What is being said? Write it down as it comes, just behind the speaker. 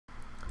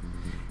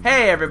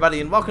Hey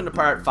everybody, and welcome to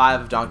part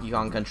 5 of Donkey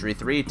Kong Country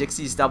 3,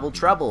 Dixie's Double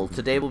Trouble.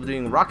 Today we'll be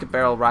doing Rocket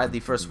Barrel Ride, the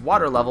first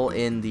water level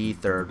in the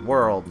third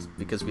world,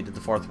 because we did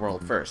the fourth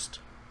world first.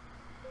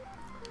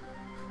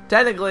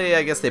 Technically,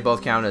 I guess they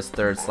both count as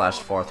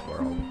third/fourth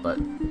world, but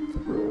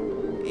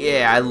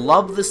yeah, I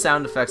love the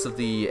sound effects of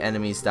the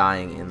enemies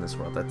dying in this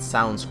world. That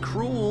sounds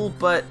cruel,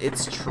 but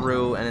it's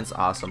true, and it's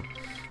awesome.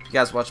 If you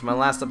guys watched my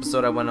last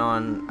episode, I went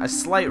on a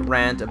slight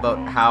rant about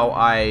how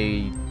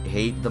I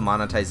hate the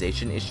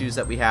monetization issues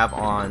that we have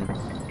on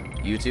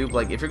YouTube.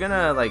 Like, if you're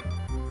gonna, like,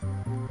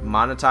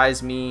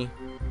 monetize me,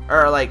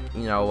 or, like,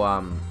 you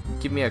know,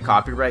 give me a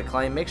copyright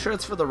claim, make sure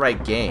it's for the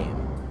right game.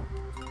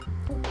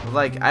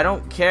 Like, I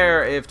don't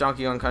care if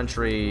Donkey Kong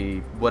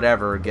Country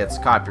whatever gets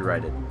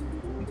copyrighted,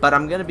 but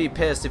I'm gonna be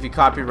pissed if you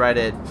copyright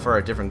it for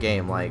a different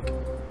game. Like,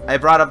 I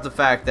brought up the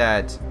fact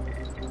that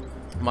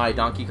my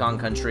Donkey Kong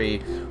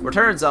Country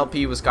Returns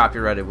LP was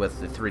copyrighted with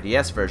the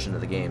 3DS version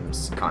of the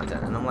game's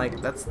content, and I'm like,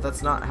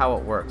 that's not how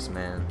it works,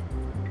 man.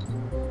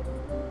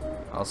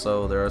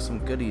 Also, there are some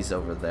goodies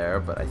over there,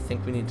 but I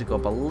think we need to go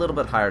up a little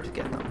bit higher to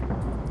get them.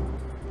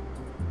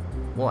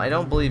 Well, I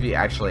don't believe you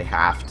actually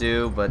have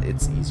to, but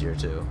it's easier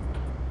to.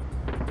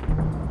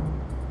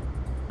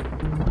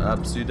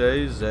 Upsy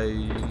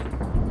daisy.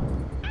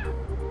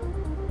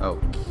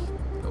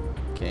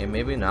 Okay,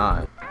 maybe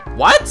not.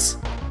 What?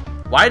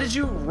 Why did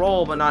you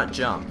roll but not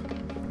jump?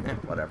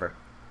 Whatever.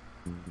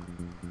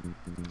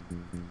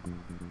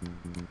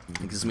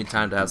 It gives me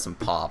time to have some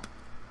pop.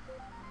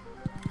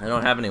 I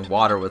don't have any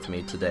water with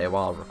me today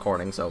while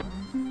recording, so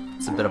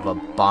it's a bit of a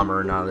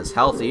bummer, not as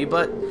healthy,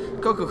 but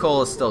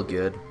Coca-Cola is still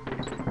good.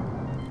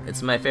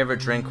 It's my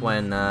favorite drink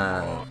when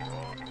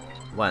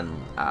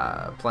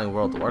playing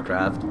World of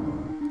Warcraft.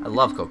 I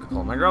love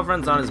Coca-Cola. My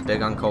girlfriend's not as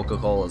big on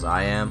Coca-Cola as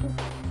I am,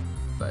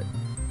 but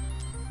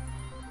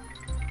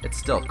it's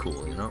still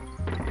cool, you know?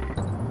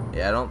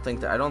 Yeah, I don't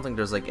think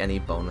there's like any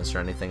bonus or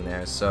anything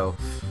there, so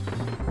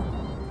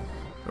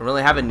we don't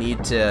really have a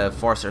need to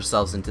force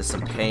ourselves into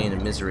some pain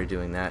and misery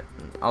doing that.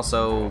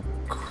 Also,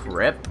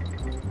 Crump?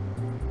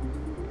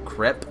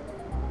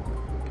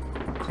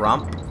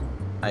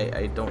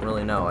 I don't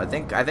really know. I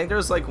think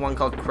there's like one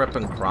called Crip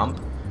and Crump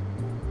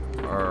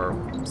or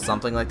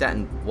something like that.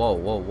 And whoa,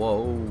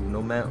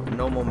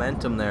 no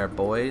momentum there,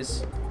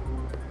 boys.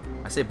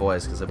 I say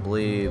boys because I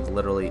believe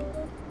literally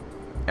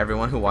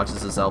everyone who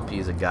watches this LP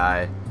is a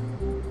guy.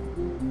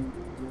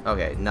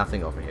 Okay,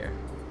 nothing over here.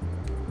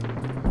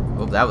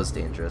 Oh, that was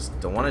dangerous.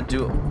 Don't want to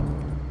do it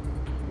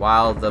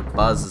while the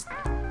buzz is...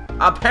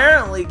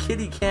 Apparently,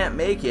 Kitty can't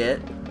make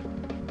it.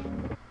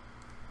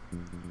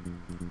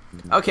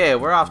 Okay,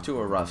 we're off to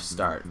a rough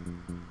start.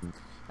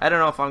 I don't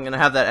know if I'm going to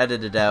have that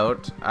edited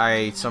out.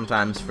 I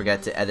sometimes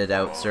forget to edit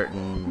out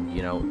certain,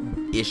 you know,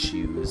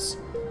 issues.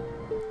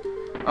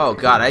 Oh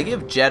god, I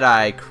give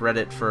Jedi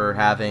credit for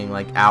having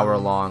like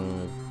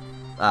hour-long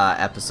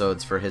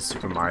episodes for his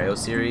Super Mario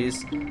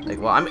series. Like,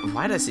 well, I mean,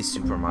 why did I say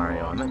Super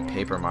Mario? I meant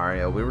Paper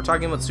Mario. We were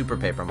talking about Super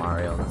Paper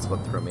Mario, and that's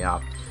what threw me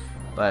off.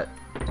 But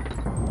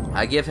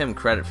I give him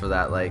credit for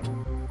that. Like,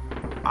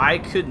 I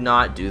could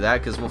not do that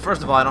because, well,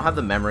 first of all, I don't have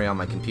the memory on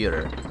my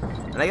computer,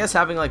 and I guess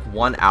having like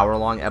 1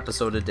 hour-long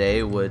episode a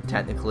day would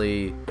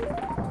technically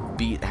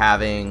beat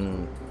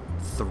having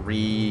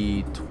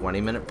 3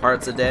 20-minute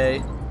parts a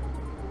day.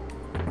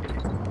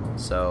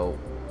 So,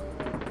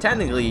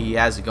 technically he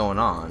has it going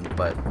on,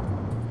 but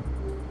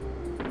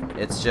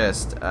it's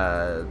just,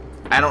 I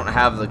don't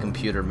have the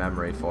computer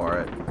memory for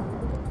it.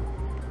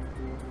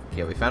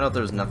 Okay, we found out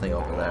there's nothing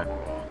over there.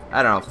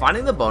 I don't know,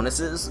 finding the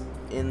bonuses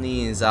in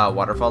these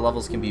waterfall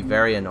levels can be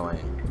very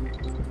annoying.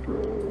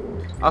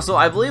 Also,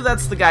 I believe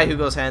that's the guy who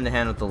goes hand in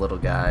hand with the little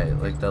guy,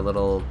 like the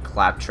little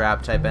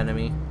claptrap type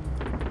enemy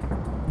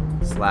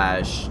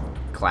slash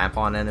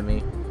clamp-on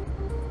enemy.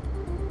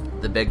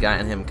 The big guy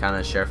and him kind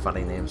of share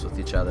funny names with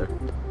each other.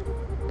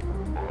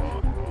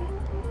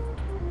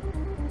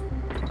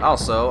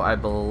 Also, I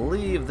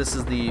believe this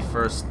is the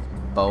first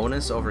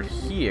bonus over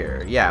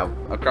here. Yeah,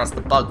 across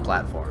the bug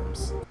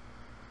platforms.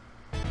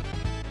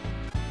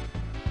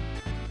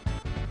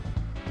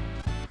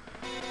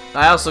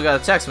 I also got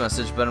a text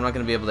message, but I'm not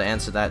going to be able to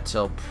answer that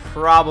till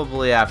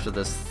probably after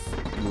this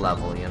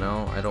level, you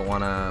know? I don't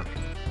want to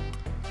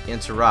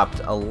interrupt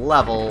a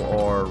level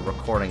or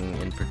recording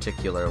in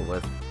particular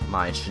with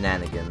my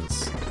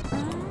shenanigans.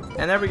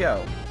 And there we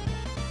go.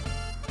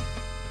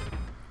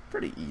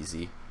 Pretty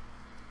easy.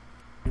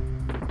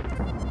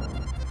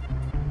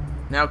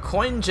 Now,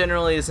 coin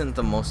generally isn't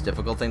the most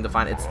difficult thing to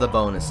find, it's the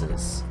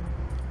bonuses.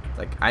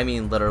 Like, I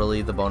mean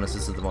literally, the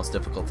bonuses are the most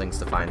difficult things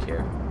to find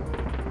here.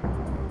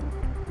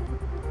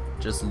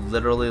 Just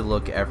literally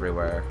look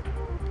everywhere.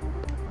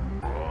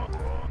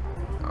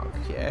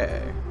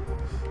 Okay.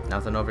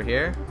 Nothing over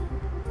here?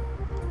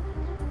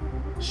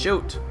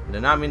 Shoot!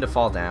 Did not mean to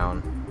fall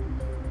down.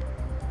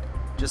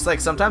 Just like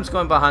sometimes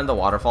going behind the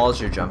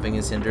waterfalls, your jumping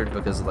is hindered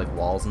because of like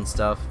walls and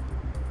stuff.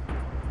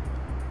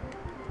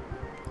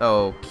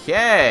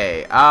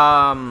 Okay,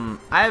 I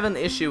have an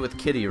issue with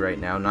Kitty right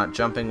now, not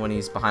jumping when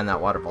he's behind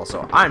that waterfall,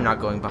 so I'm not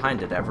going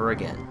behind it ever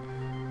again.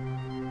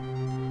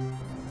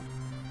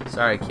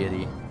 Sorry,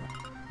 kitty.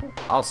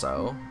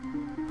 Also,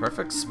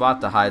 perfect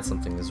spot to hide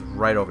something is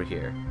right over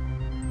here.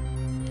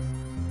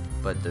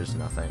 But there's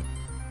nothing.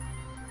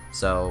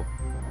 So,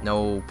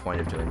 no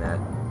point of doing that.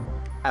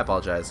 I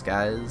apologize,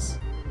 guys.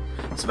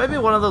 This might be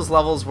one of those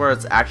levels where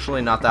it's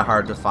actually not that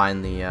hard to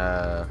find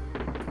the,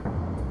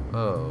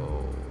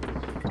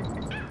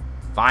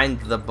 find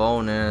the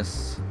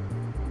bonus.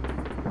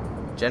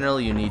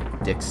 Generally, you need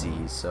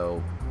Dixie,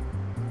 so...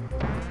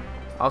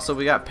 Also,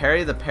 we got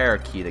Perry the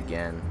Parakeet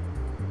again.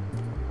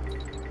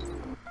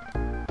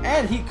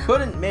 And he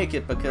couldn't make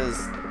it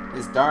because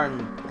his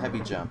darn heavy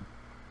jump.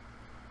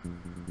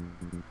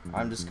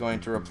 I'm just going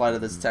to reply to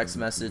this text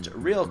message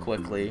real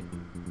quickly.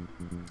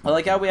 I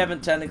like how we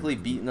haven't technically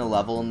beaten a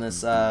level in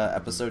this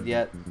episode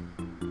yet.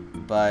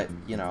 But,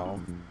 you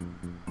know,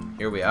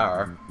 here we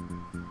are.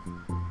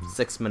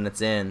 6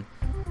 minutes in.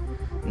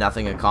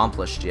 Nothing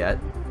accomplished yet.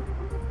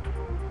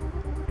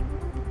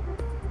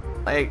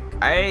 Like,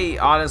 I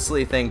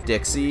honestly think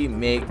Dixie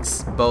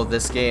makes both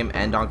this game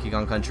and Donkey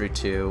Kong Country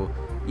 2.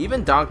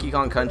 Even Donkey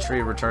Kong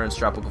Country Returns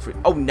Tropical Freeze.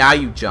 Oh, now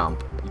you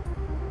jump.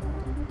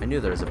 I knew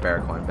there was a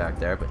bear coin back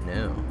there, but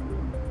no.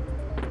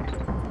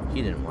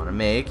 He didn't want to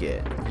make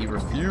it. He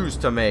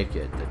refused to make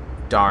it. The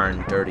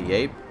darn dirty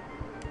ape.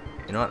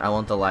 You know what? I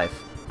want the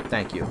life.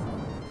 Thank you.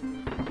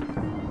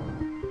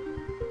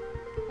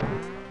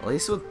 At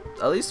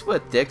least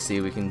with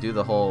Dixie, we can do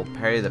the whole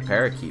Perry the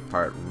Parakeet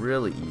part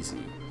really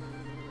easy.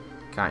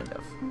 Kind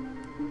of.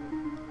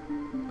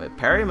 But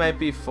Perry might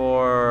be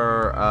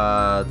for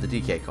the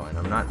DK coin.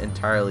 I'm not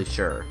entirely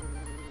sure.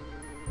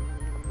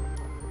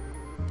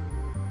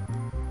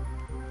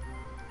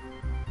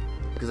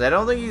 Because I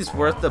don't think he's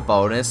worth the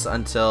bonus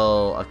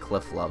until a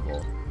cliff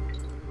level.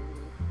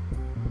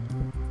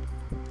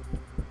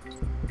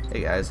 Hey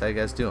guys, how you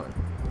guys doing?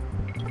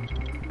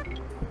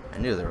 I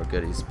knew there were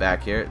goodies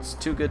back here. It's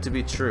too good to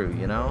be true,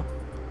 you know?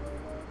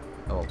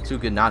 Oh, too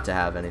good not to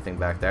have anything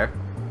back there.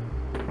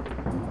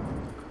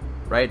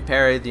 Right,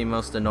 Perry, the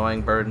most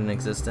annoying bird in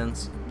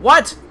existence?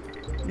 What?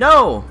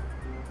 No!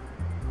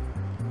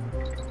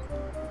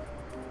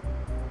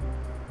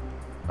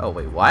 Oh,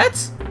 wait, what?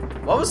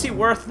 What was he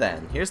worth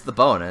then? Here's the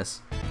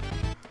bonus.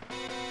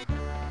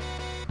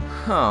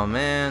 Oh,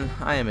 man,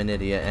 I am an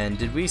idiot. And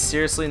did we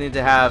seriously need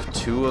to have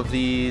 2 of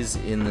these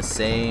in the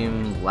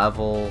same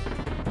level?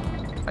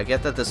 I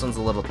get that this one's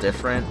a little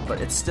different, but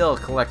it's still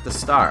collect the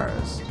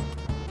stars.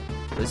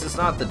 At least it's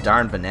not the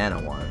darn banana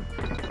one.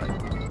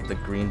 Like, the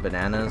green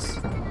bananas.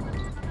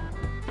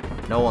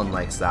 No one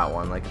likes that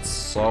one. Like, it's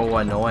so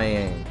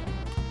annoying.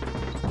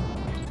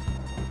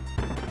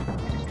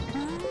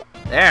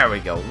 There we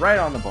go. Right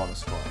on the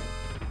bonus coin.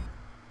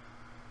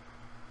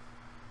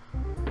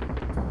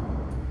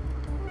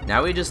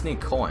 Now we just need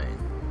coin.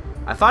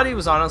 I thought he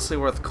was honestly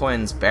worth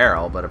coin's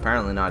barrel, but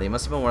apparently not. He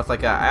must have been worth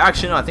like a...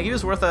 Actually, no. I think he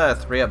was worth a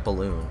 3-up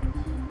balloon.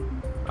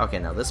 Okay,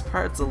 now this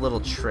part's a little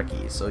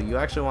tricky. So you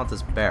actually want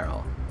this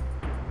barrel.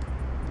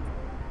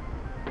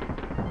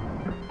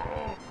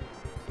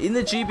 In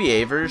the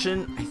GBA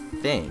version, I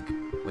think...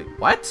 Wait,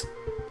 what?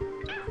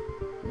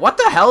 What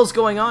the hell's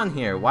going on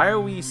here? Why are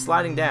we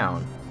sliding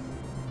down?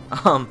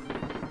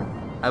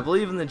 I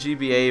believe in the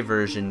GBA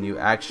version, you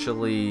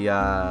actually,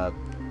 the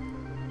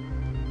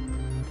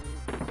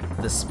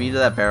speed of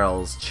that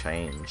barrel is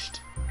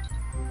changed.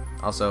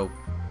 Also,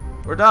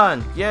 we're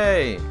done!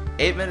 Yay!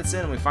 8 minutes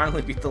in, we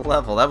finally beat the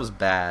level. That was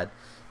bad.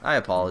 I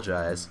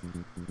apologize.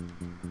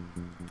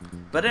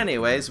 But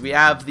anyways, we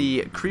have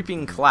the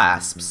Creeping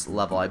Clasps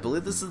level. I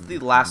believe this is the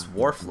last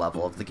wharf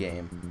level of the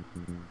game.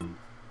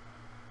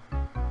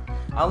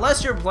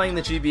 Unless you're playing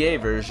the GBA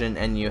version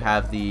and you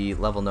have the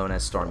level known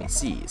as Stormy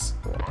Seas,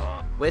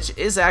 which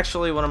is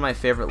actually one of my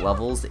favorite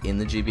levels in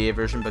the GBA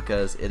version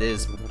because it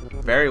is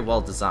very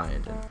well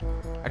designed. And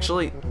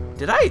actually,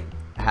 did I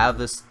have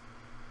this?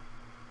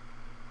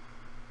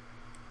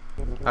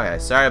 Okay,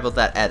 sorry about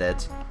that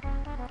edit.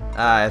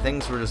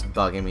 Things were just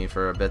bugging me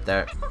for a bit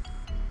there.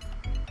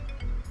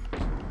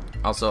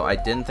 Also, I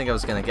didn't think I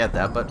was gonna get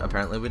that, but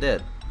apparently we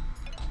did.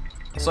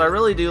 So I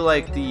really do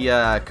like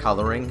the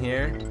coloring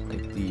here,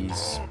 like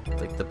these,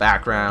 like the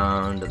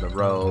background and the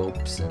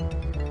ropes,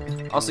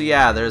 and also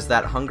yeah, there's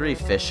that hungry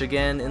fish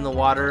again in the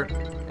water,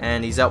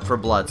 and he's out for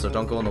blood, so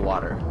don't go in the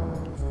water.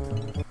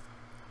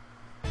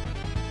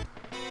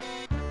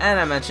 And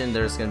I mentioned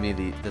there's gonna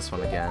be this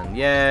one again.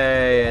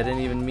 Yay! I didn't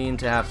even mean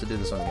to have to do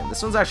this one again.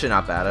 This one's actually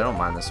not bad. I don't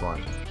mind this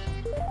one.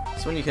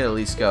 This one you can at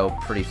least go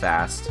pretty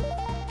fast.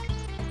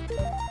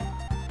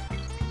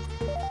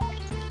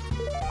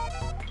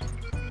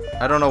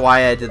 I don't know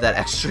why I did that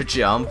extra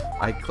jump.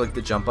 I clicked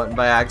the jump button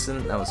by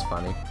accident. That was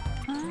funny.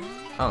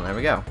 Oh, there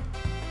we go.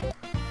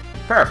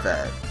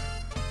 Perfect.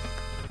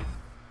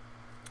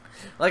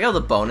 I like how the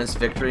bonus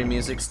victory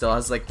music still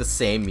has like the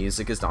same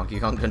music as Donkey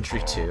Kong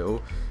Country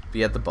 2, but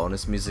yet the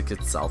bonus music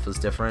itself is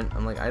different.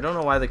 I'm like, I don't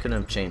know why they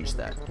couldn't have changed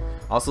that.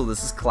 Also,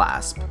 this is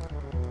Clasp.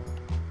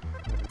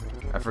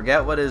 I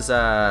forget what is,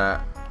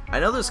 I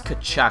know there's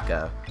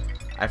Kachaka.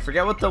 I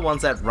forget what the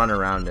ones that run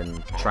around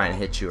and try and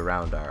hit you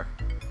around are.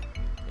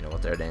 You know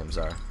what their names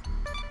are.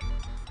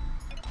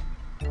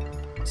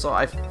 So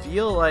I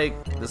feel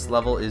like this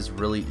level is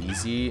really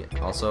easy.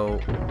 Also,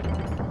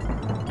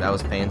 that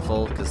was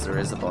painful because there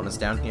is a bonus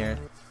down here.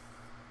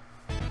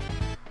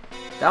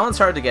 That one's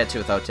hard to get to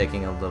without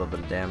taking a little bit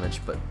of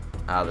damage, but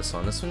this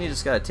one you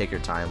just gotta take your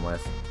time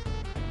with.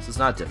 This is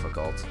not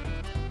difficult.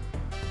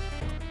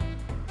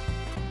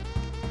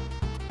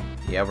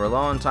 Yeah, we're low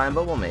on time,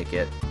 but we'll make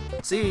it.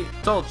 See,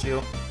 told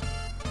you.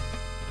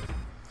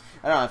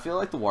 I don't know, I feel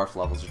like the wharf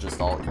levels are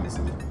just all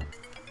easy.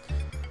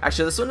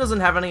 Actually, this one doesn't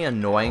have any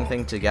annoying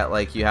thing to get,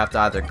 like, you have to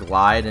either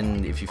glide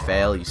and if you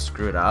fail, you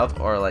screw it up,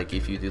 or, like,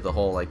 if you do the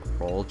whole, like,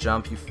 roll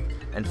jump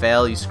and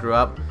fail, you screw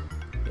up.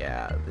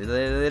 Yeah,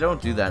 they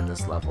don't do that in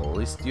this level. At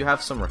least you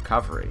have some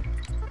recovery.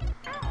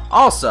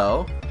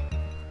 Also,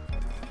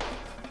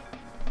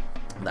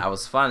 that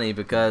was funny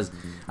because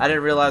I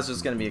didn't realize there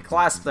was going to be a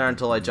clasp there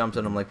until I jumped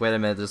in. I'm like, wait a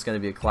minute, there's going to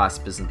be a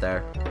clasp, isn't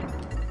there?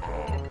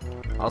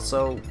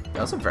 Also,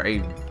 that was a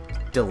very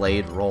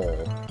delayed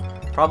roll.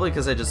 Probably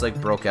because I just like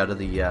broke out of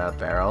the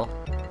barrel.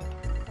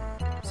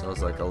 So it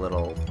was like a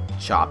little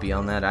choppy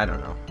on that, I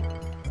don't know.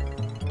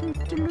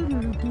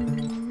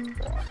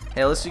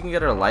 Hey, at least you can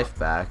get our life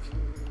back.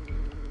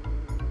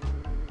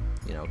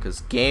 You know,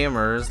 because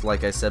gamers,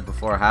 like I said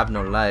before, have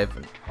no life.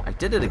 I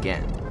did it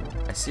again.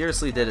 I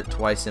seriously did it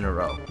twice in a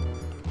row.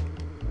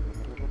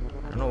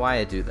 I don't know why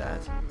I do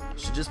that. I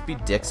should just be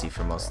Dixie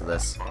for most of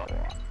this.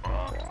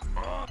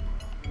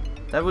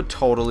 That would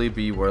totally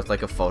be worth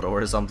like a photo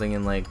or something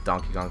in like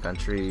Donkey Kong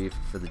Country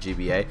for the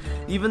GBA.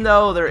 Even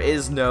though there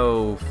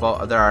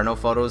are no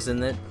photos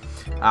in it.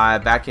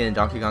 Back in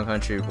Donkey Kong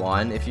Country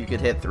 1, if you could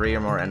hit 3 or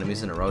more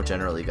enemies in a row,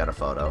 generally you got a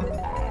photo.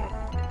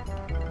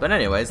 But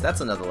anyways, that's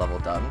another level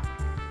done.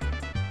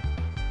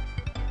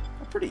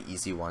 A pretty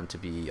easy one, to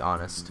be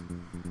honest.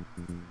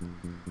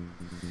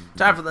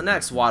 Time for the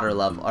next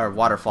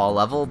waterfall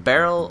level,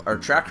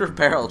 tractor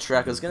barrel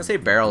trek. I was gonna say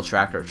barrel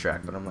tractor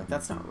trek, but I'm like,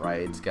 that's not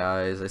right,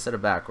 guys. I said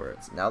it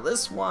backwards. Now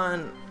this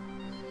one,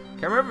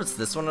 can't remember if it's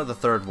this one or the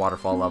third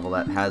waterfall level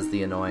that has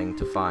the annoying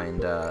to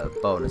find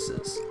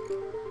bonuses.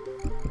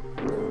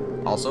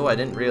 Also, I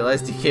didn't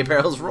realize DK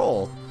barrels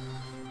roll.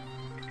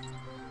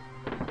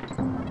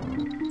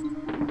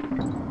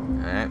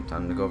 Alright,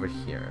 time to go over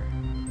here.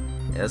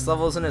 Yeah, this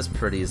level isn't as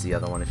pretty as the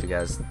other one, if you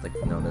guys like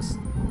noticed.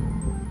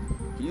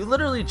 You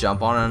literally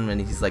jump on him and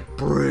he's like,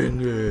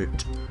 bring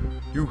it!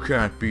 You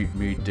can't beat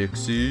me,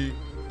 Dixie.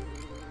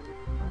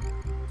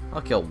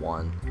 I'll kill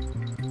one.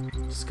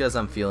 Just because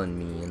I'm feeling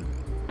mean.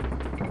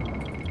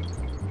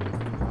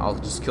 I'll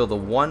just kill the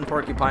one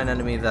porcupine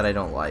enemy that I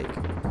don't like.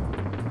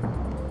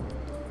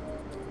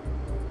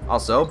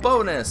 Also,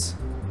 bonus!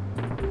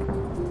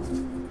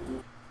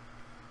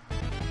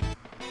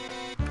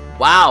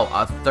 Wow,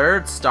 a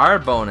 3rd star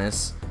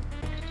bonus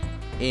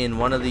in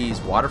one of these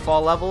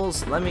waterfall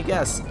levels? Let me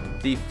guess.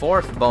 The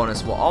 4th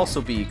bonus will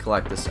also be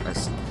collect the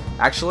stars.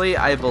 Actually,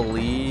 I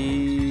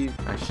believe...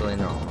 Actually,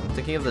 no. I'm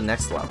thinking of the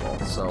next level,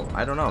 so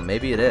I don't know.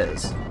 Maybe it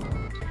is.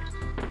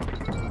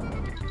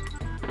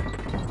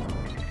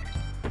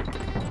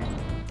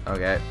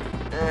 Okay.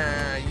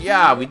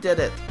 Yeah, we did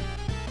it.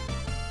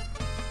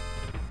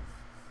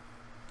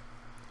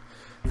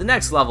 The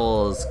next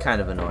level is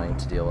kind of annoying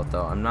to deal with,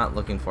 though. I'm not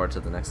looking forward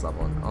to the next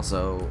level. And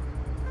also...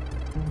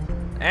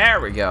 There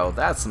we go.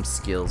 That's some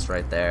skills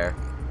right there.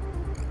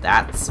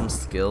 That's some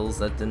skills.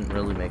 That didn't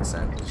really make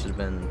sense. It should have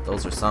been,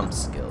 those are some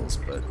skills,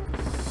 but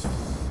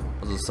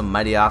those are some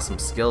mighty awesome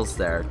skills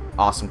there.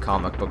 Awesome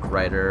comic book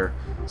writer,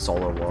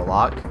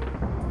 SolarWarlock.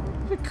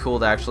 It'd be cool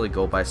to actually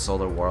go by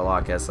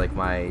SolarWarlock as like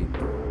my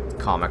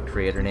comic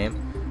creator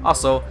name.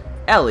 Also,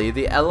 Ellie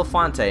the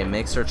Elefante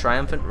makes her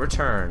triumphant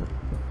return.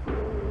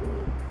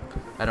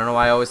 I don't know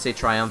why I always say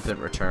triumphant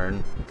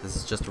return, because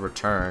it's just a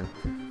return.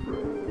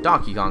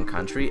 Donkey Kong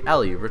Country,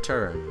 Ellie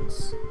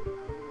returns.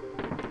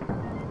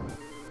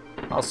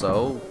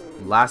 Also,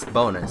 last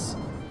bonus.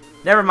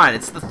 Never mind,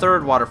 it's the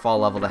 3rd waterfall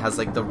level that has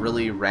like the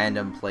really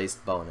random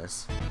placed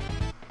bonus.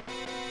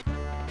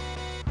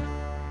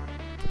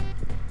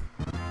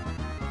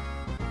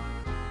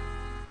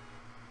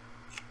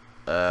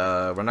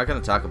 We're not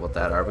gonna talk about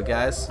that, are we,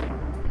 guys?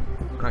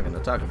 We're not gonna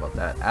talk about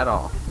that at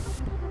all.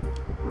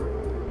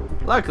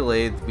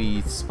 Luckily,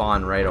 we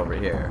spawn right over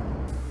here.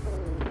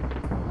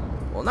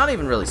 Well, not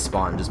even really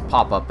spawn, just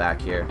pop up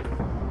back here.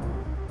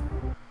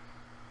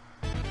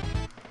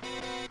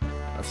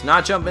 Let's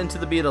not jump into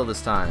the beetle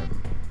this time.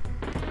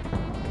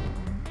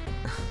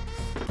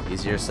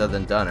 Easier said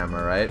than done, am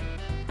I right?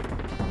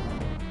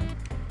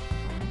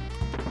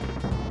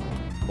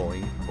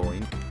 Boink,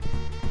 boink.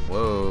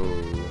 Whoa.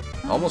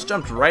 Almost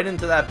jumped right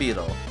into that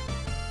beetle.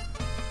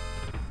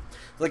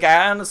 Like,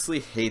 I honestly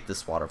hate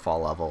this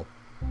waterfall level.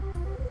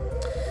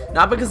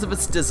 Not because of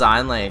its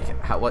design, like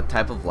what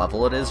type of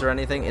level it is or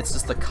anything. It's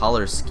just the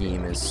color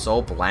scheme is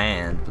so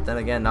bland. But then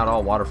again, not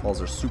all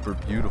waterfalls are super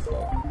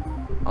beautiful.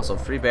 Also,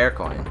 free bear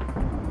coin.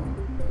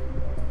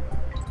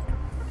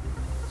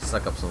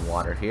 Suck up some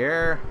water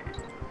here.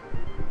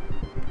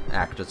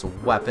 Act as a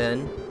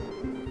weapon.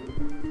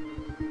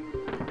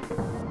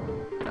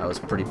 That was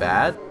pretty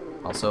bad.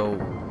 Also,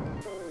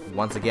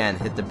 once again,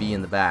 hit the bee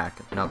in the back.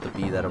 Not the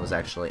bee that I was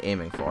actually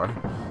aiming for.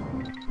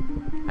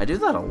 I do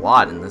that a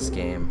lot in this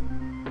game.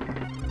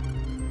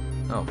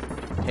 Oh,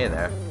 hey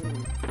there.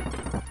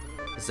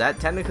 Is that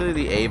technically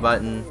the A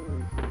button?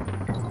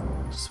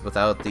 Just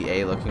without the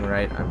A looking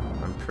right?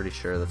 I'm pretty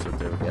sure that's what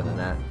they were getting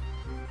at.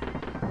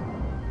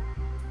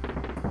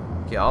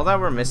 Okay, all that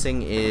we're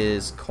missing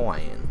is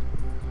coin.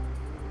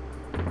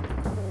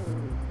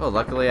 Oh,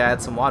 luckily I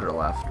had some water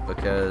left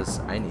because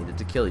I needed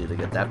to kill you to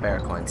get that bear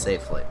coin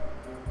safely.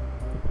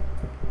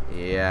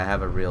 Yeah, I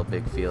have a real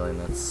big feeling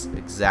that's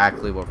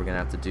exactly what we're gonna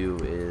have to do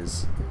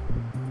is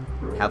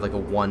have like a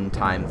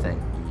one-time thing.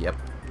 Yep.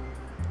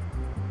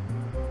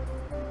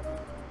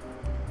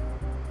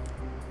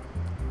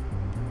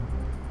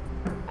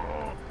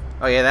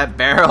 Oh yeah, that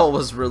barrel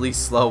was really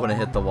slow when it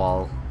hit the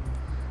wall.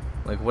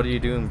 Like, what are you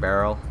doing,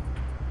 barrel?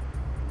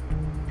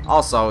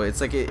 Also,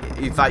 it's like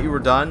you thought you were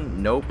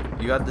done. Nope.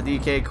 You got the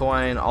DK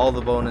coin, all the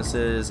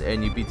bonuses,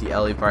 and you beat the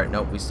Ellie part.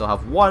 Nope, we still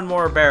have one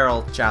more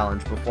barrel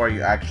challenge before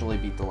you actually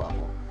beat the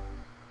level.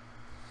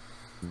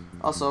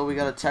 Also, we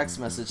got a text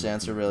message to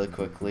answer really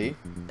quickly,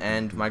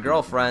 and my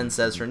girlfriend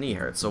says her knee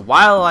hurts. So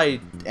while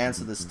I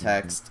answer this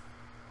text,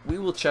 we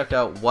will check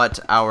out what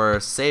our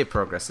save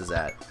progress is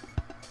at.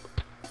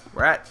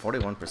 We're at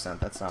 41%.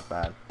 That's not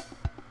bad.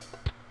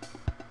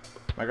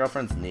 My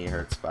girlfriend's knee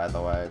hurts, by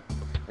the way.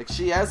 Like,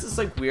 she has this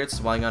like weird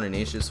swelling on her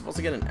knee. She was supposed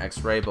to get an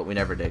x-ray, but we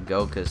never did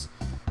go because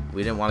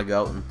we didn't want to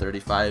go out in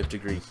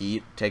 35-degree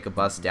heat, take a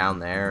bus down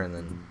there, and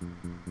then,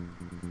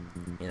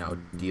 you know,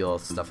 deal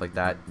with stuff like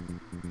that.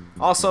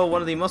 Also,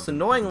 one of the most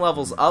annoying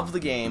levels of the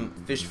game,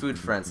 Fish Food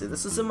Frenzy.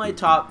 This is in my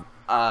top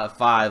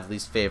 5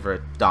 least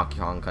favorite Donkey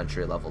Kong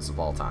Country levels of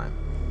all time.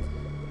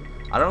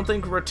 I don't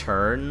think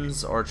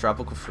Returns or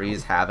Tropical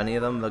Freeze have any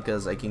of them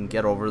because I can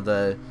get over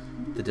the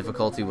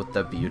difficulty with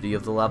the beauty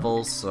of the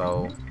levels,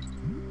 so...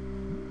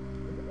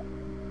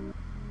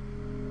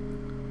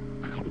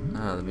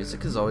 the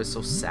music is always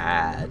so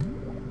sad.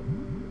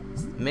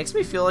 It makes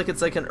me feel like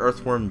it's like an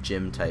Earthworm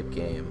Jim type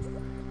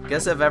game.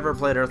 Guess if I've ever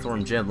played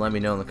Earthworm Jim, let me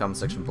know in the comment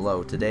section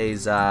below.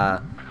 Today's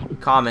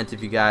comment,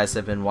 if you guys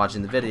have been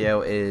watching the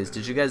video, is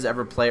did you guys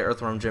ever play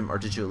Earthworm Jim, or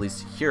did you at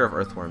least hear of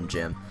Earthworm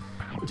Jim?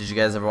 Did you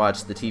guys ever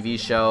watch the TV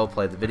show,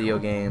 play the video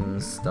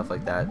games, stuff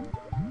like that?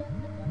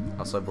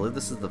 Also, I believe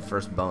this is the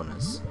first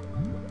bonus.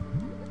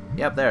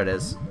 Yep, there it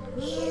is.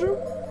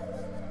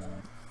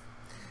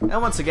 And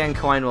once again,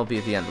 coin will be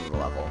at the end of the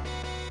level.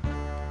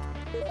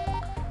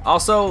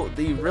 Also,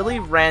 the really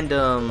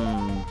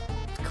random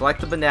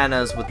collect the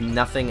bananas with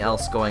nothing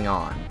else going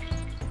on.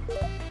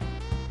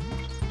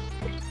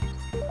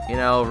 You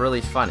know,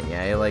 really funny,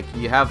 eh? Like,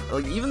 you have,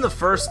 like, even the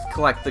first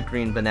collect the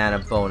green banana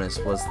bonus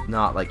was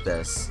not like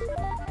this.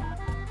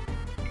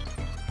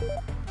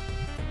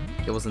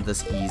 It wasn't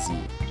this easy.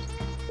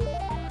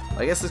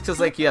 I guess it's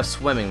because, like, you have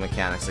swimming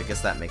mechanics. I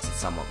guess that makes it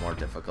somewhat more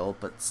difficult,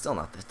 but still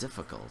not that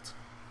difficult.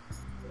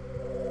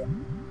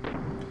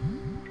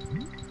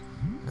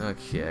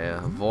 Okay,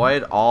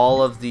 avoid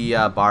all of the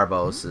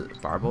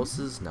Barboses.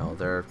 Barboses? No,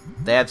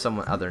 they have some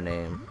other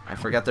name. I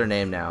forgot their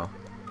name now.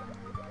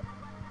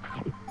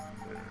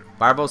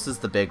 Barbos is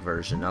the big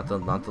version, not the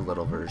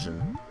little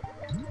version.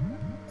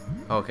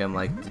 Okay, I'm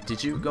like,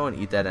 did you go and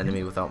eat that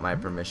enemy without my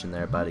permission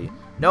there, buddy?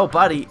 No,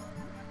 buddy!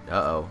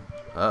 Uh-oh.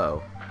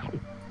 Uh-oh.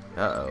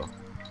 Uh-oh.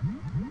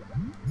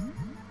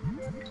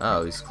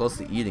 Oh, he's close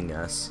to eating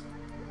us.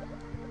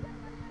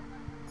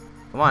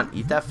 Come on,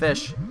 eat that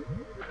fish.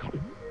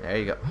 There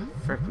you go.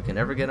 Frick, we can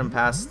never get him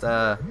past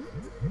that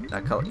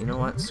color. You know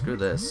what? Screw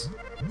this.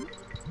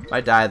 If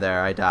I die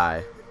there, I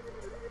die.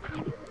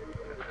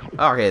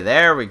 Okay,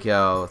 there we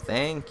go.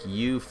 Thank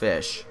you,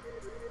 fish.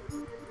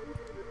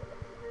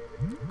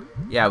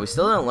 Yeah, we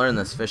still didn't learn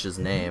this fish's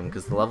name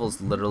because the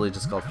level's literally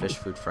just called Fish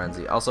Food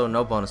Frenzy. Also,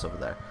 no bonus over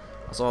there.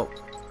 Also,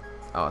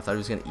 oh, I thought he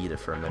was gonna eat it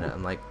for a minute.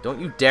 I'm like, don't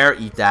you dare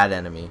eat that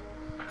enemy.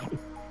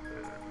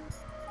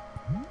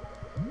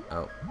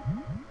 Oh.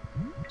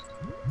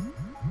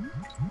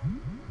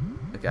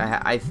 Okay,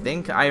 I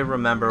think I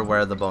remember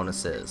where the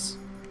bonus is.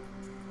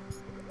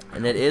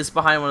 And it is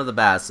behind one of the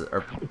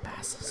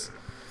Bazas.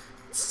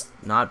 It's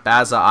not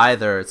Baza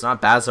either. It's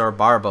not Baza or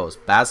Barbos.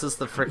 Baza's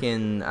the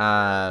freaking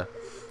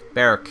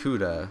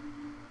Barracuda.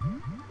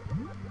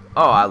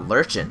 Oh,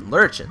 Lurchin.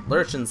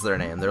 Lurchin's their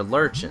name. They're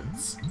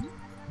Lurchins.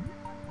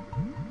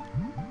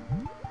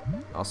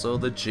 Also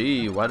the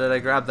G. Why did I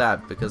grab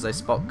that? Because I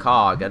spelled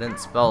Cog. I didn't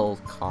spell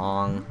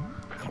Kong.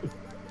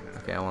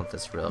 Okay, I want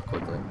this real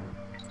quickly.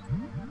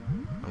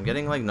 I'm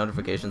getting like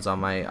notifications on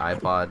my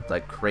iPod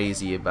like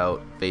crazy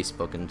about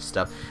Facebook and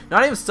stuff.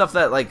 Not even stuff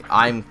that like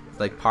I'm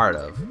like part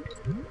of.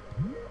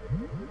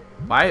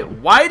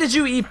 Why did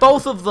you eat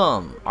both of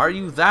them? Are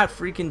you that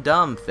freaking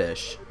dumb,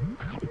 fish?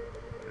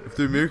 If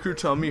they make your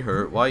tummy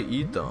hurt, why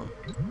eat them?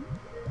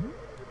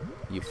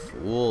 You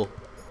fool.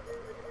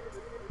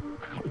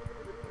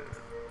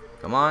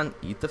 Come on,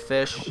 eat the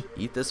fish.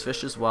 Eat this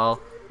fish as well.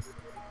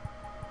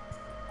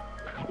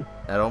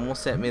 That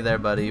almost hit me there,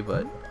 buddy,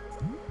 but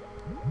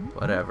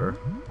whatever.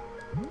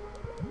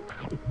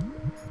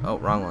 Oh,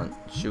 wrong one.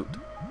 Shoot.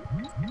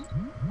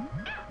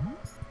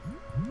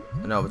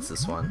 No, it's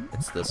this one.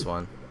 It's this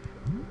one.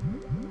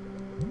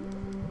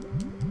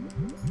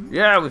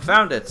 Yeah, we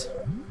found it!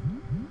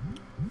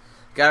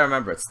 Gotta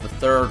remember, it's the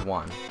third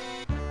one.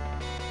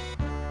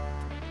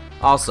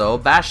 Also,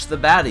 bash the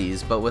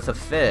baddies, but with a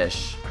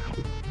fish.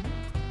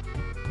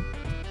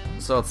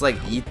 So it's like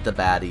eat the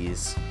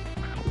baddies.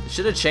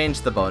 Should have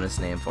changed the bonus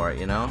name for it,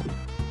 you know?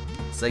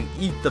 It's like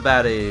eat the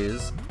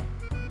baddies.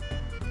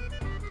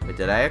 Wait,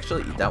 did I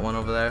actually eat that one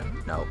over there?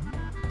 No.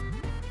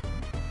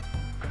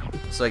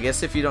 So I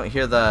guess if you don't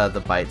hear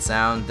the bite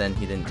sound, then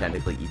he didn't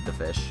technically eat the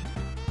fish.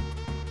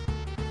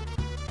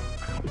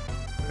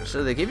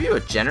 So they give you a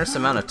generous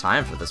amount of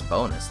time for this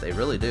bonus. They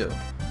really do.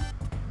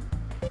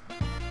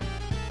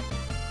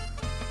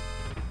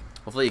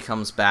 Hopefully he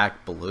comes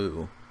back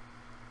blue.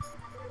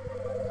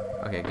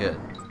 Okay, good.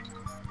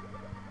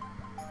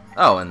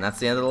 Oh, and that's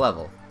the end of the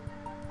level.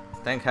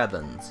 Thank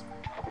heavens.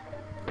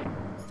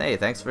 Hey,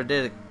 thanks for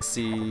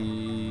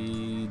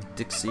Dixie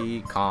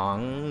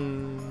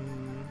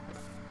Kong.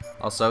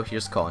 Also,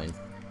 here's coin.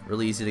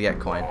 Really easy to get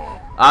coin.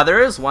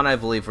 There is one, I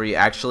believe, where you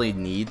actually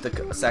need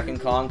the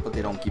second Kong, but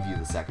they don't give you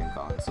the second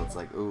Kong, so it's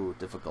like, ooh,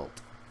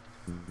 difficult.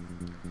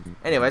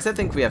 Anyways, I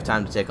think we have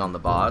time to take on the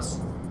boss.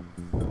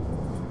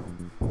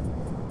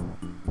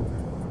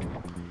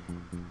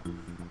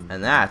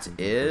 And that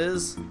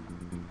is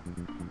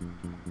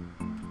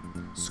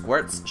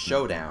Squirt's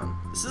Showdown.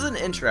 This is an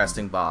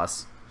interesting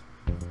boss,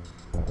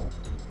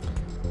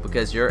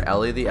 because you're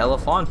Ellie the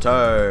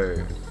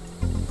Elefante.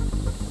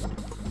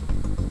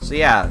 So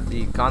yeah,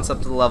 the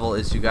concept of the level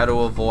is you got to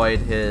avoid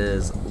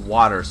his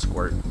water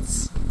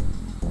squirts.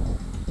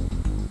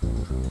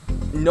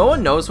 No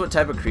one knows what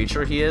type of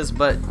creature he is,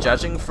 but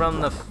judging from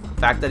the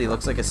fact that he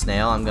looks like a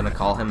snail, I'm gonna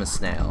call him a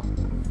snail.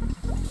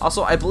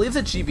 Also, I believe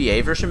the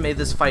GBA version made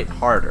this fight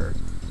harder.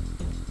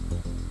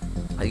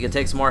 I think it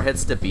takes more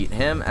hits to beat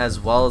him, as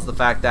well as the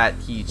fact that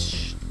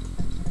his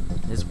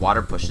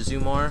water pushes you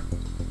more.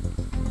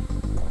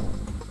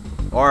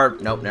 Or,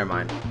 nope, never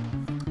mind.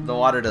 The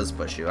water does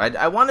push you.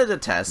 I wanted to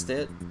test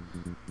it,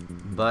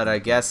 but I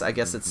guess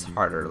it's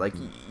harder. Like,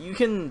 you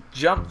can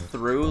jump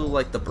through,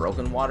 like, the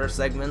broken water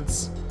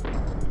segments,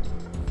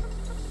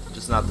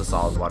 just not the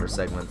solid water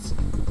segments.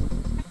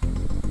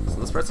 So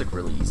this part's, like,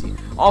 really easy.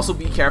 Also,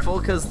 be careful,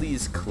 because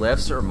these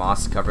cliffs are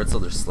moss covered, so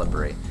they're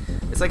slippery.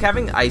 It's like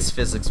having ice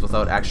physics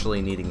without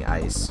actually needing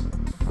ice.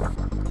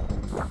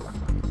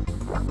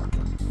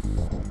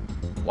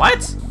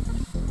 What?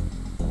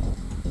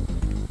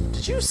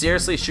 Did you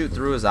seriously shoot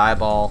through his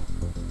eyeball?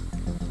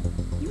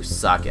 You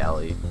suck,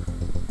 Ellie.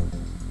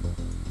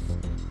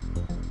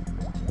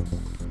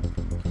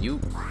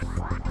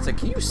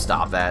 Can you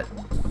stop that?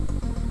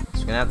 So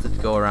we're gonna have to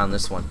go around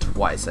this one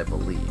twice, I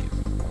believe.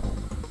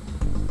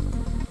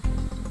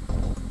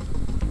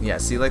 Yeah,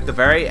 see, like, the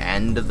very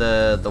end of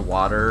the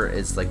water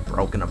is, like,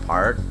 broken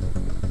apart.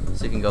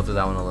 So you can go through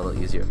that one a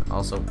little easier.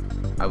 Also,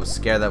 I was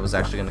scared that was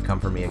actually gonna come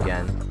for me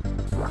again.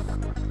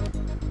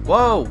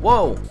 Whoa,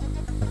 whoa!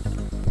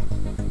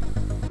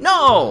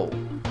 No!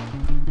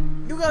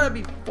 You gotta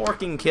be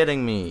forking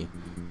kidding me.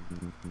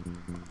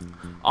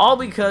 All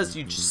because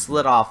you just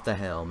slid off the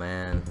hill,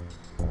 man.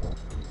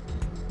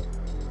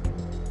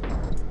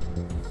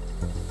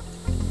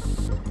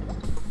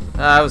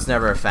 I was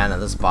never a fan of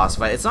this boss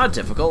fight. It's not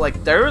difficult.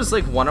 Like, there was,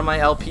 like, one of my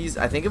LPs.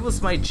 I think it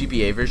was my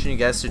GBA version. You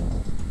guys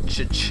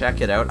should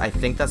check it out. I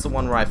think that's the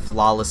one where I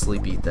flawlessly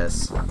beat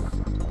this. It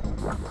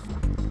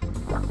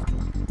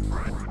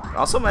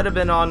also might have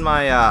been on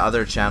my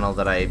other channel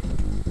that I...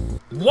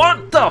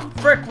 What the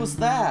frick was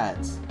that?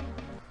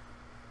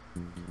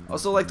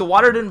 Also, like, the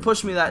water didn't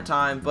push me that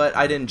time, but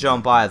I didn't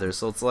jump either,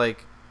 so it's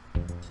like...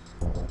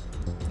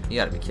 You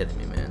gotta be kidding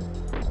me, man.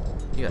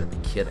 You gotta be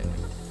kidding me.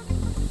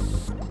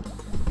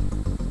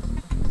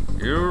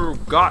 You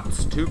got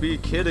to be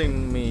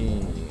kidding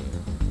me,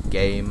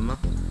 game.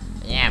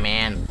 Yeah,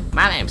 man.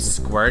 My name's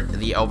Squirt,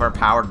 the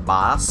overpowered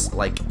boss.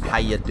 Like, how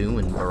you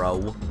doing,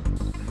 bro?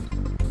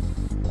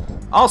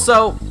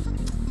 Also,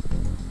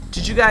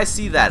 did you guys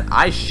see that?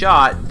 I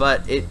shot,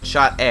 but it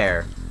shot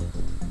air.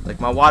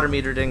 Like, my water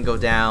meter didn't go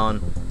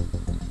down,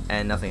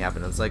 and nothing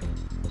happened. It's like,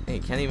 hey,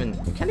 you can't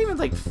even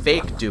like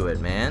fake do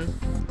it, man.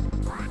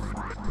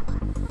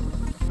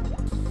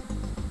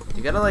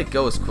 You gotta, like,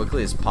 go as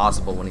quickly as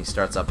possible when he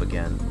starts up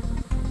again.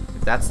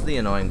 That's the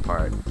annoying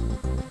part.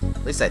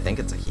 At least I think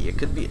it's a he. It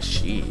could be a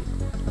she.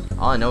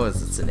 All I know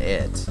is it's an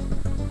it.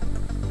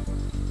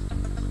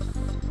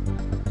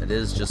 It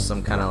is just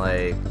some kind of,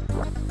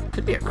 like...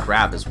 Could be a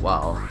crab as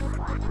well.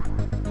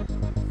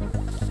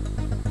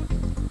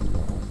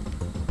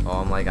 Oh,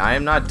 I'm like, I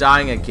am not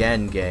dying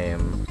again,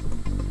 game.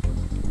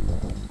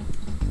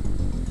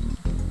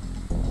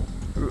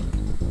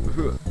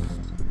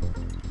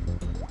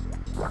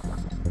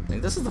 I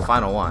think this is the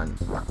final one.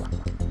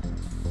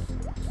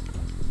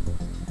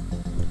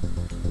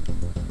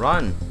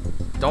 Run!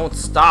 Don't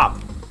stop,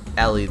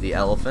 Ellie the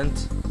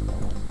elephant.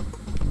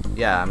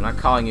 Yeah, I'm not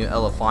calling you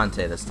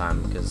Elefante this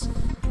time because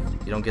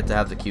you don't get to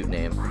have the cute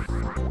name.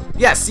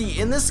 Yeah, see,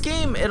 in this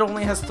game it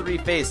only has 3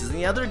 phases. In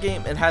the other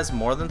game it has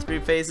more than 3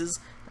 phases.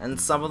 And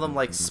some of them,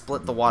 like,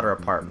 split the water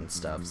apart and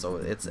stuff, so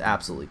it's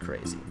absolutely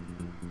crazy.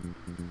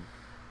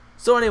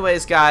 So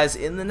anyways, guys,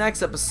 in the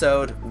next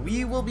episode,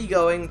 we will be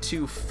going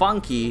to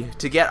Funky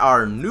to get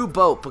our new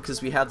boat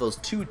because we have those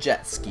 2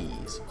 jet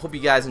skis. Hope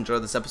you guys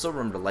enjoyed this episode.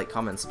 Remember to like,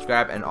 comment, and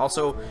subscribe, and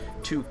also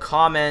to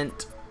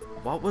comment.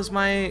 What was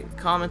my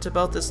comment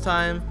about this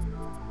time?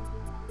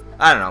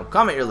 I don't know.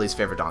 Comment your least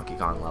favorite Donkey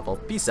Kong level.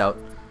 Peace out.